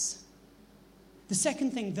sacrifice? The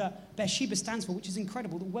second thing that Beersheba stands for, which is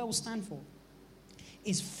incredible, that wells stand for,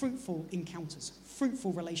 is fruitful encounters,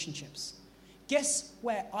 fruitful relationships. Guess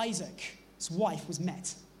where Isaac's wife was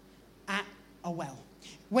met? At a well.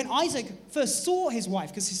 When Isaac first saw his wife,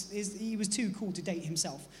 because he was too cool to date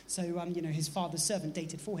himself, so his father's servant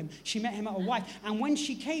dated for him. She met him at a wife, and when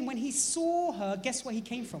he saw her, guess where he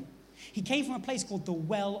came from? He came from a place called the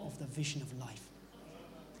well of the vision of life.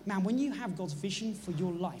 Man, when you have God's vision for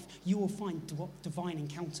your life, you will find divine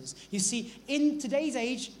encounters. You see, in today's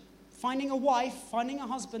age, finding a wife, finding a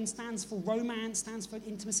husband stands for romance, stands for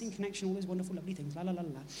intimacy and connection, all those wonderful, lovely things, la la la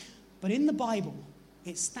la. But in the Bible,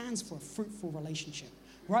 it stands for a fruitful relationship.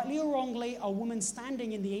 Rightly or wrongly, a woman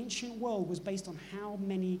standing in the ancient world was based on how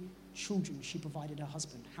many children she provided her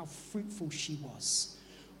husband, how fruitful she was.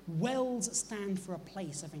 Wells stand for a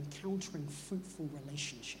place of encountering fruitful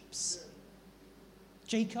relationships.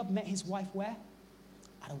 Jacob met his wife where?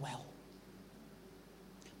 At a well.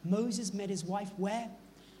 Moses met his wife where?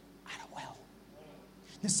 At a well.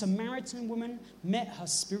 The Samaritan woman met her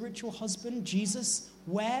spiritual husband, Jesus,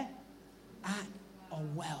 where? At a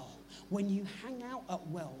well. When you hang out at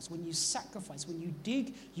wells, when you sacrifice, when you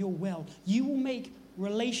dig your well, you will make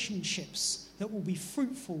relationships that will be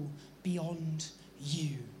fruitful beyond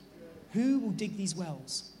you. Who will dig these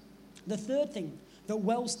wells? The third thing that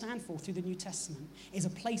wells stand for through the New Testament is a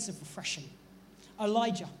place of refreshing.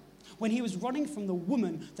 Elijah, when he was running from the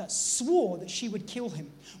woman that swore that she would kill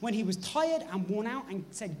him, when he was tired and worn out and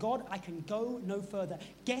said, God, I can go no further,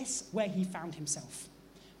 guess where he found himself?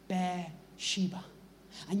 Beersheba.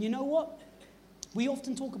 And you know what? We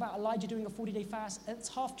often talk about Elijah doing a 40-day fast. That's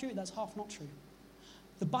half true, that's half not true.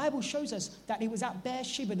 The Bible shows us that it was at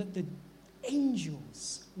Beersheba that the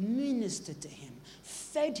angels ministered to him,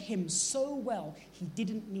 fed him so well, he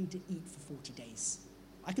didn't need to eat for 40 days.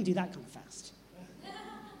 I can do that kind of fast.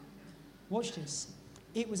 Watch this.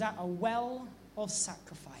 It was at a well of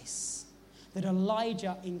sacrifice that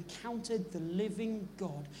Elijah encountered the living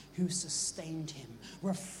God who sustained him,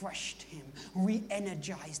 refreshed him,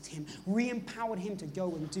 re-energized him, re-empowered him to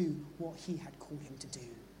go and do what he had called him to do.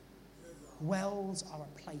 Wells are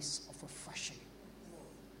a place of refreshing.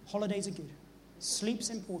 Holidays are good. Sleep's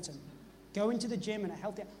important. Going to the gym and a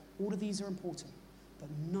healthy... All of these are important. But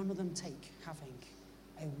none of them take having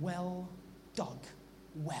a well-dug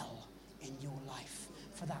well in your life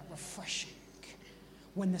for that refreshing.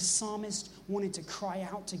 When the psalmist wanted to cry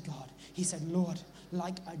out to God, he said, Lord,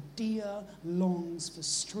 like a deer longs for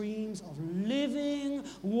streams of living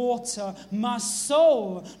water, my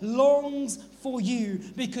soul longs for you,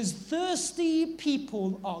 because thirsty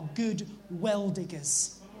people are good well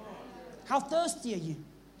diggers. How thirsty are you?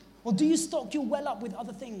 Or do you stock your well up with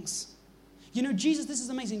other things? You know, Jesus, this is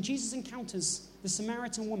amazing. Jesus encounters the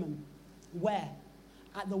Samaritan woman. Where?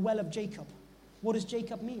 At the well of Jacob. What does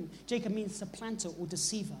Jacob mean? Jacob means supplanter or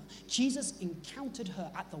deceiver. Jesus encountered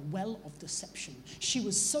her at the well of deception. She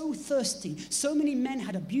was so thirsty. So many men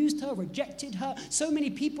had abused her, rejected her. So many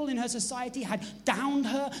people in her society had downed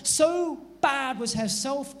her. So bad was her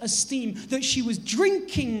self-esteem that she was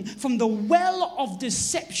drinking from the well of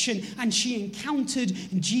deception, and she encountered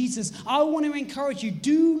Jesus. I want to encourage you,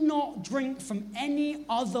 do not drink from any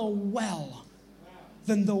other well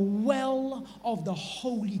than the well of the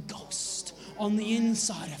Holy Ghost on the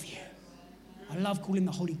inside of you. I love calling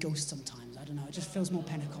the Holy Ghost sometimes. I don't know, it just feels more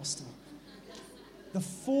Pentecostal. The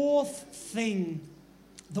fourth thing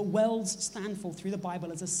that wells stand for through the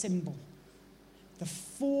Bible as a symbol. The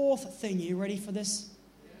fourth thing, are you ready for this?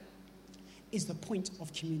 Is the point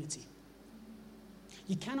of community.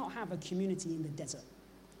 You cannot have a community in the desert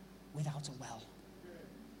without a well.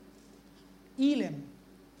 Elim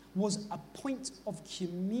was a point of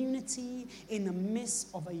community in the midst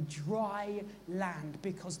of a dry land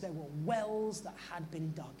because there were wells that had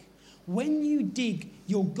been dug. When you dig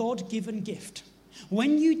your God-given gift,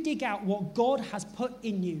 when you dig out what God has put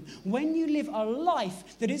in you, when you live a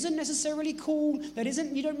life that isn't necessarily cool,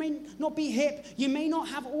 you may not be hip, you may not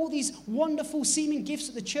have all these wonderful seeming gifts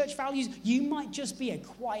that the church values, you might just be a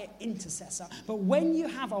quiet intercessor. But when you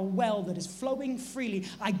have a well that is flowing freely,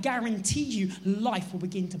 I guarantee you life will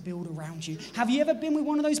begin to build around you. Have you ever been with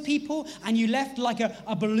one of those people and you left like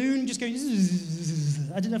a balloon just going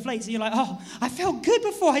I did inflate, so you're like, oh, I felt good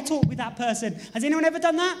before I talked with that person. Has anyone ever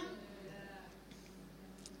done that?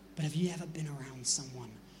 But have you ever been around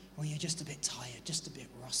someone where you're just a bit tired, just a bit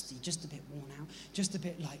rusty, just a bit worn out, just a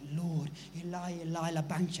bit like, Lord, Eli,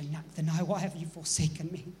 Labancha, why have you forsaken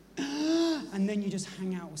me? And then you just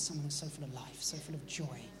hang out with someone who's so full of life, so full of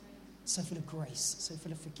joy, so full of grace, so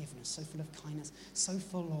full of forgiveness, so full of kindness, so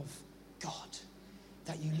full of God,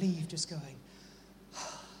 that you leave just going,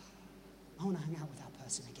 I want to hang out with that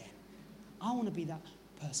person again. I want to be that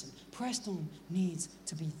person. Preston needs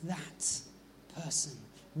to be that person.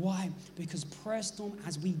 Why? Because Preston,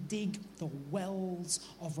 as we dig the wells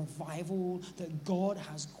of revival that God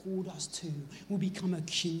has called us to, will become a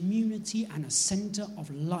community and a center of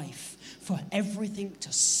life for everything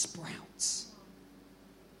to sprout.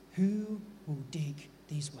 Who will dig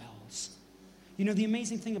these wells? You know, the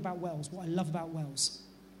amazing thing about wells, what I love about wells,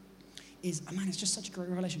 is, it's just such a great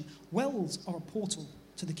revelation. Wells are a portal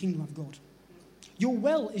to the kingdom of God. Your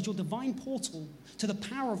well is your divine portal to the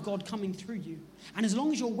power of God coming through you. And as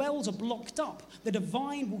long as your wells are blocked up, the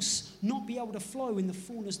divine will not be able to flow in the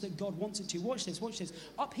fullness that God wants it to. Watch this, watch this.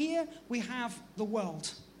 Up here, we have the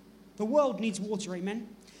world. The world needs water, amen?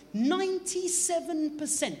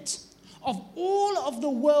 97% of all of the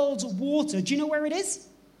world's water, do you know where it is?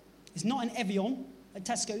 It's not in Evian at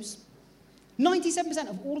Tesco's. 97%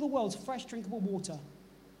 of all of the world's fresh drinkable water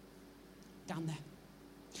down there.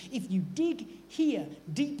 If you dig here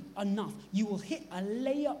deep enough, you will hit a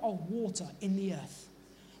layer of water in the earth.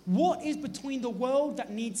 What is between the world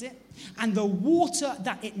that needs it and the water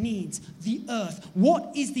that it needs? The earth.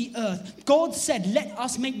 What is the earth? God said, let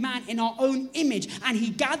us make man in our own image. And he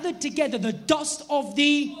gathered together the dust of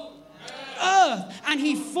the earth, and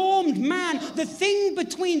he formed man. The thing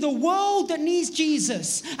between the world that needs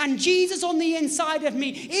Jesus and Jesus on the inside of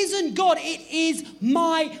me isn't God, it is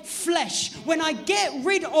my flesh. When I get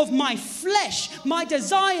rid of my flesh, my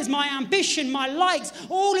desires, my ambition, my likes,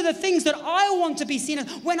 all of the things that I want to be seen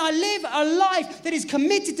as, when I live a life that is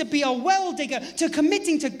committed to be a well digger, to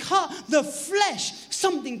committing to cut the flesh,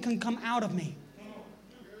 something can come out of me.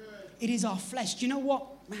 It is our flesh. Do you know what?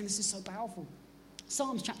 Man, this is so powerful.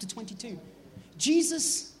 Psalms chapter 22.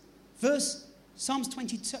 Psalms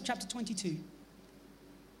 22, chapter 22,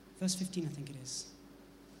 verse 15, I think it is.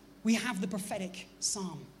 We have the prophetic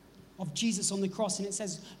psalm of Jesus on the cross, and it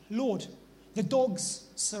says, Lord, the dogs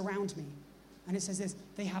surround me. And it says this,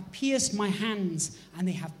 they have pierced my hands and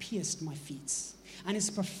they have pierced my feet. And it's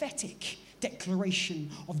a prophetic declaration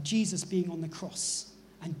of Jesus being on the cross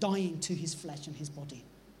and dying to his flesh and his body.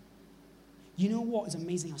 You know what is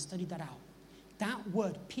amazing? I studied that out. That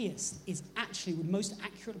word pierced is actually would most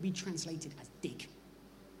accurately be translated as dig.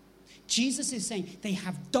 Jesus is saying, they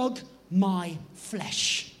have dug my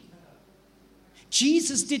flesh.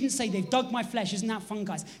 Jesus didn't say they've dug my flesh. Isn't that fun,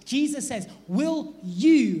 guys? Jesus says, will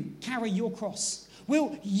you carry your cross?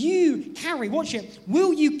 Will you carry, watch it,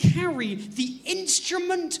 will you carry the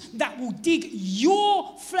instrument that will dig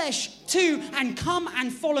your flesh too and come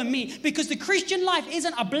and follow me? Because the Christian life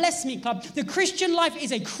isn't a bless me club. The Christian life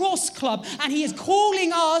is a cross club. And he is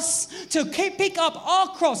calling us to pick up our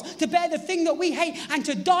cross, to bear the thing that we hate and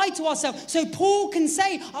to die to ourselves. So Paul can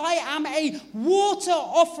say, I am a water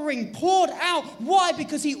offering poured out. Why?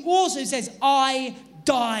 Because he also says, I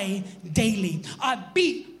die daily. I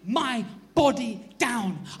beat my body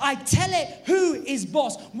down. I tell it who is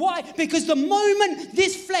boss. Why? Because the moment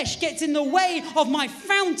this flesh gets in the way of my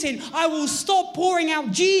fountain, I will stop pouring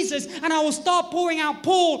out Jesus and I will start pouring out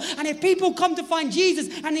Paul. And if people come to find Jesus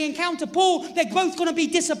and they encounter Paul, they're both going to be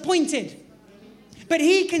disappointed. But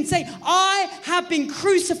he can say, I have been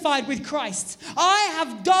crucified with Christ. I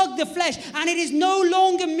have dug the flesh, and it is no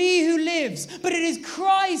longer me who lives, but it is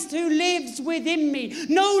Christ who lives within me.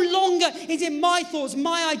 No longer is it my thoughts,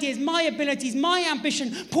 my ideas, my abilities, my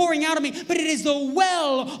ambition pouring out of me, but it is the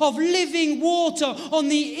well of living water on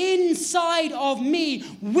the inside of me.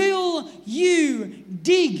 Will you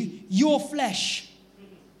dig your flesh?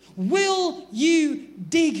 Will you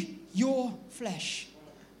dig your flesh?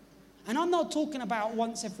 And I'm not talking about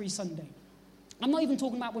once every Sunday. I'm not even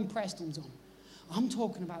talking about when prayer storm's on. I'm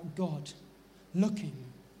talking about God looking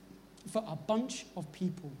for a bunch of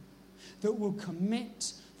people that will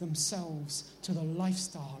commit themselves to the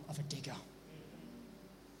lifestyle of a digger.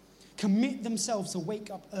 Commit themselves to wake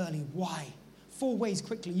up early. Why? 4 ways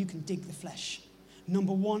quickly you can dig the flesh.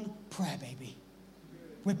 Number 1, prayer, baby.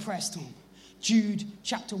 We're prayer storm. Jude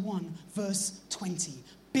chapter 1, verse 20.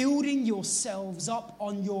 Building yourselves up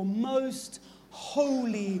on your most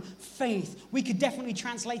holy faith. We could definitely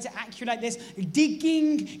translate it accurately like this.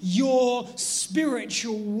 Digging your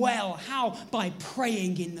spiritual well. How? By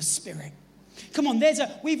praying in the Spirit. Come on,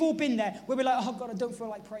 we've all been there where we're like, oh God, I don't feel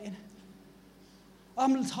like praying.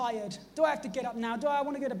 I'm tired. Do I have to get up now? Do I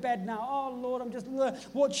want to go to bed now? Oh, Lord, I'm just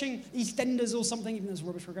watching EastEnders or something, even though it's a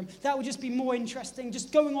rubbish program. That would just be more interesting.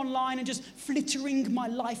 Just going online and just flittering my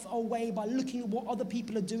life away by looking at what other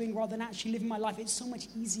people are doing rather than actually living my life. It's so much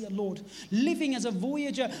easier, Lord. Living as a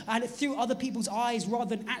voyager and through other people's eyes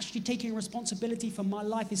rather than actually taking responsibility for my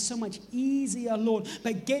life is so much easier, Lord.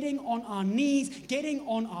 But getting on our knees, getting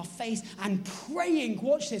on our face and praying,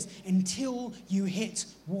 watch this, until you hit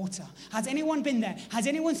water. Has anyone been there? Has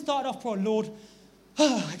anyone started off for Lord,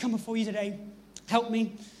 I come before you today. Help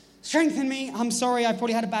me. Strengthen me. I'm sorry I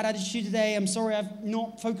probably had a bad attitude today. I'm sorry I've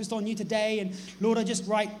not focused on you today. And Lord,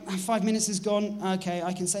 5 minutes is gone. Okay,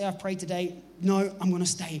 I can say I've prayed today. No, I'm going to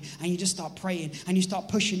stay. And you just start praying and you start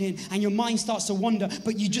pushing in and your mind starts to wander.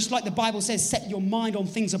 But you just like the Bible says, set your mind on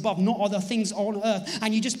things above, not other things on earth.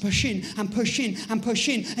 And you just push in and push in and push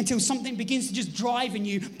in until something begins to just drive in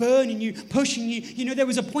you, burning you, pushing you. You know, there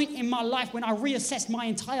was a point in my life when I reassessed my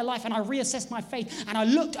entire life and I reassessed my faith and I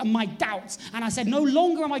looked at my doubts and I said, no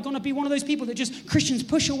longer am I going to be one of those people that just Christians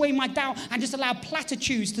push away my doubt and just allow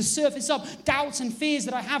platitudes to surface up, doubts and fears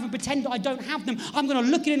that I have and pretend that I don't have them. I'm going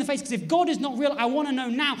to look it in the face because if God is not real, I want to know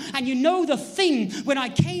now. And you know the thing, when I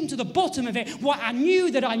came to the bottom of it, what I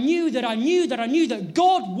knew that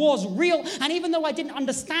God was real. And even though I didn't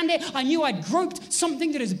understand it, I knew I'd groped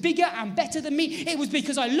something that is bigger and better than me. It was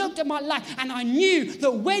because I looked at my life and I knew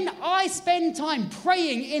that when I spend time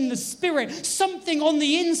praying in the Spirit, something on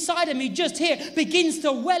the inside of me just here begins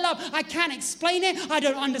to well up. I can't explain it. I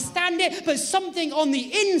don't understand it. But something on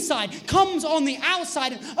the inside comes on the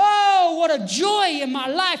outside. Oh, what a joy in my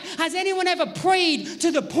life. Has anyone ever prayed to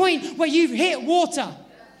the point where you've hit water?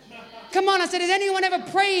 Come on, I said, has anyone ever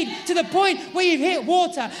prayed to the point where you've hit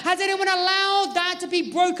water? Has anyone allowed that to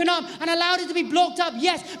be broken up and allowed it to be blocked up?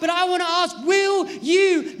 Yes, but I want to ask, will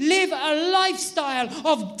you live a lifestyle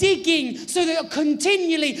of digging so that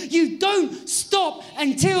continually you don't stop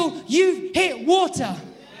until you've hit water?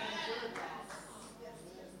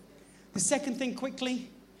 The second thing quickly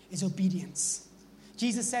is obedience.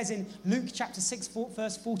 Jesus says in Luke chapter 6,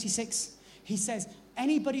 verse 46, he says,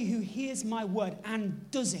 anybody who hears my word and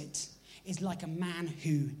does it is like a man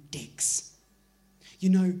who digs. You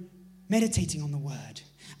know, meditating on the word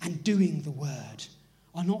and doing the word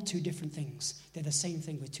are not two different things. They're the same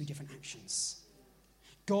thing with two different actions.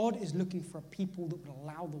 God is looking for a people that would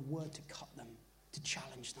allow the word to cut them, to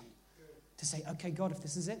challenge them, to say, okay, God, if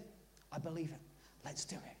this is it, I believe it. Let's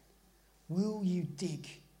do it. Will you dig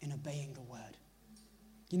in obeying the word?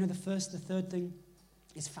 You know, the third thing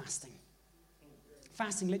is fasting.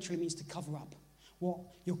 Fasting literally means to cover up. What?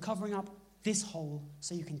 You're covering up this hole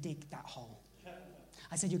so you can dig that hole.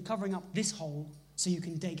 I said you're covering up this hole so you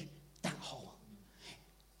can dig that hole.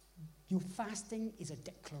 Your fasting is a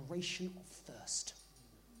declaration of thirst.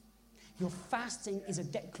 Your fasting is a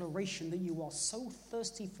declaration that you are so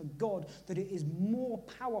thirsty for God that it is more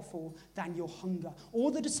powerful than your hunger.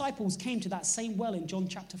 All the disciples came to that same well in John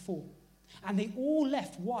chapter 4. And they all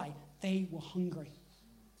left. Why? They were hungry.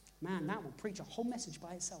 Man, that will preach a whole message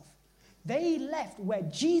by itself. They left where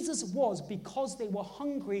Jesus was because they were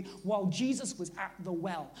hungry while Jesus was at the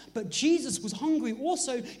well. But Jesus was hungry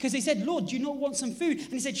also because they said, Lord, do you not want some food? And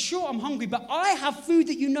he said, sure, I'm hungry, but I have food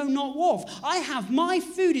that you know not of. My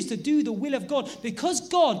food is to do the will of God. Because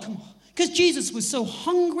Jesus was so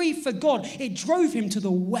hungry for God, it drove him to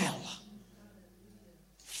the well.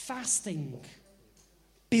 Fasting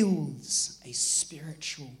builds a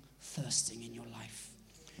spiritual thirsting in your life.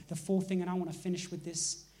 The fourth thing, and I want to finish with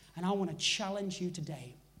this, and I want to challenge you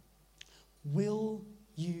today. Will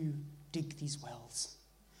you dig these wells?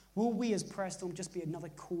 Will we as Prayer Storm just be another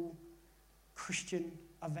cool Christian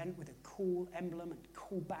event with a cool emblem and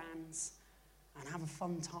cool bands and have a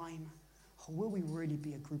fun time? Or will we really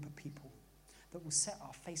be a group of people that will set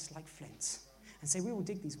our face like flints and say, we will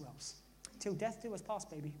dig these wells till death do us part,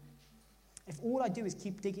 baby? If all I do is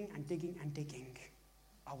keep digging and digging and digging,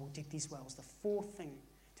 I will dig these wells. The fourth thing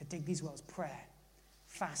to dig these wells: prayer,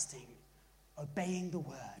 fasting, obeying the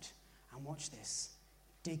word, and watch this,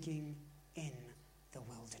 digging in the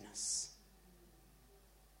wilderness.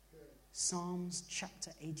 Psalms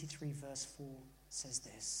chapter 83 verse 4 says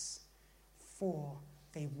this: for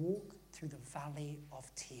they walk through the valley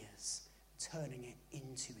of tears, turning it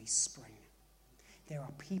into a spring. There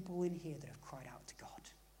are people in here that have cried out to God.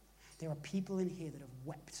 There are people in here that have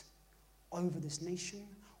wept over this nation,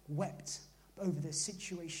 wept over this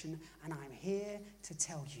situation, and I'm here to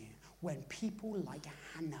tell you, when people like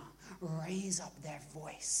Hannah raise up their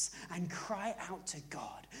voice and cry out to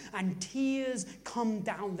God, and tears come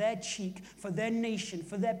down their cheek for their nation,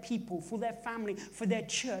 for their people, for their family, for their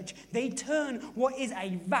church, they turn what is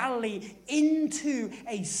a valley into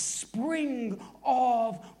a spring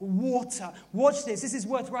of water. Watch this. This is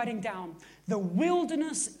worth writing down. The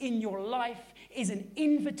wilderness in your life is an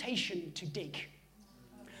invitation to dig.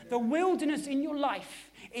 The wilderness in your life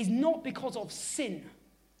is not because of sin.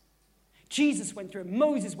 Jesus went through it.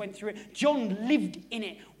 Moses went through it. John lived in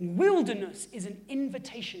it. Wilderness is an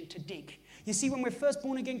invitation to dig. You see, when we're first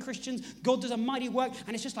born again Christians, God does a mighty work,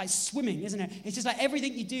 and it's just like swimming, isn't it? It's just like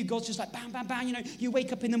everything you do, God's just like bam, bam, bam. You know, you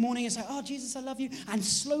wake up in the morning and say, oh, Jesus, I love you. And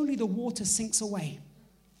slowly the water sinks away.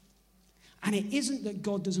 And it isn't that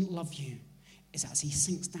God doesn't love you. It's as he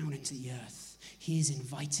sinks down into the earth, he is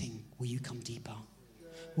inviting, will you come deeper?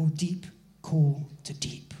 Will deep call to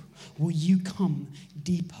deep? Will you come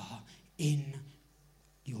deeper in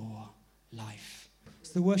your life?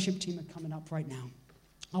 So the worship team are coming up right now.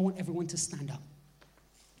 I want everyone to stand up.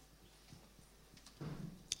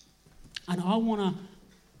 And I want to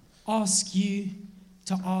ask you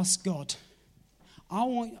to ask God. I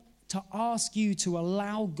want to ask you to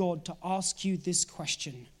allow God to ask you this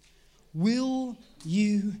question: will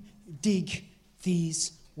you dig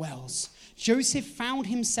these wells? Joseph found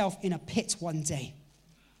himself in a pit one day,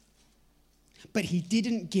 but he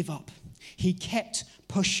didn't give up. He kept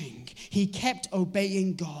pushing. He kept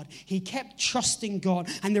obeying God. He kept trusting God.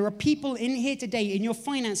 And there are people in here today, in your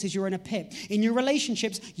finances, you're in a pit. In your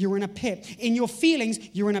relationships, you're in a pit. In your feelings,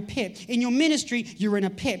 you're in a pit. In your ministry, you're in a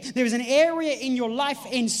pit. There is an area in your life,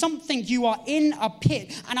 in something, you are in a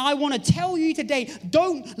pit. And I want to tell you today,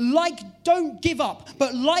 don't give up.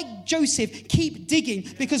 But like Joseph, keep digging.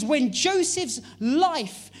 Because when Joseph's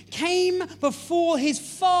life came before his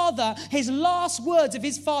father, his last words of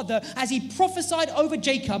his father, as he prophesied over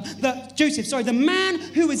the man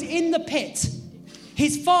who was in the pit,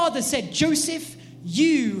 his father said, Joseph,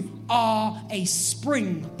 you are a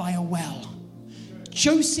spring by a well.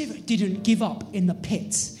 Joseph didn't give up in the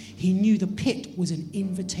pit. He knew the pit was an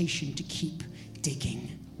invitation to keep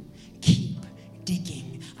digging. Keep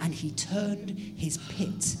digging. And he turned his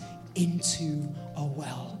pit into a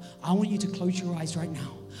well. I want you to close your eyes right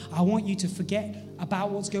now. I want you to forget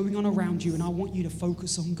about what's going on around you, and I want you to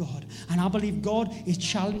focus on God. And I believe God is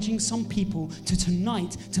challenging some people to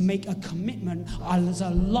tonight to make a commitment as a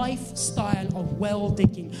lifestyle of well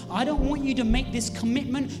digging. I don't want you to make this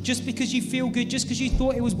commitment just because you feel good, just because you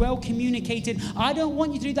thought it was well communicated. I don't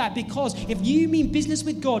want you to do that, because if you mean business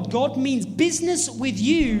with God, God means business with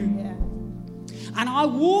you. Yeah. And I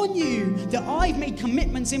warn you that I've made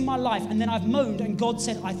commitments in my life and then I've moaned, and God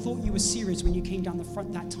said, I thought you were serious when you came down the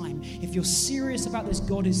front that time. If you're serious about this,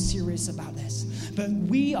 God is serious about this. But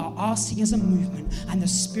we are asking as a movement, and the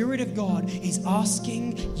Spirit of God is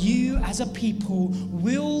asking you as a people,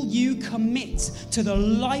 will you commit to the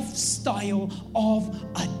lifestyle of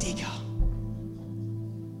a digger?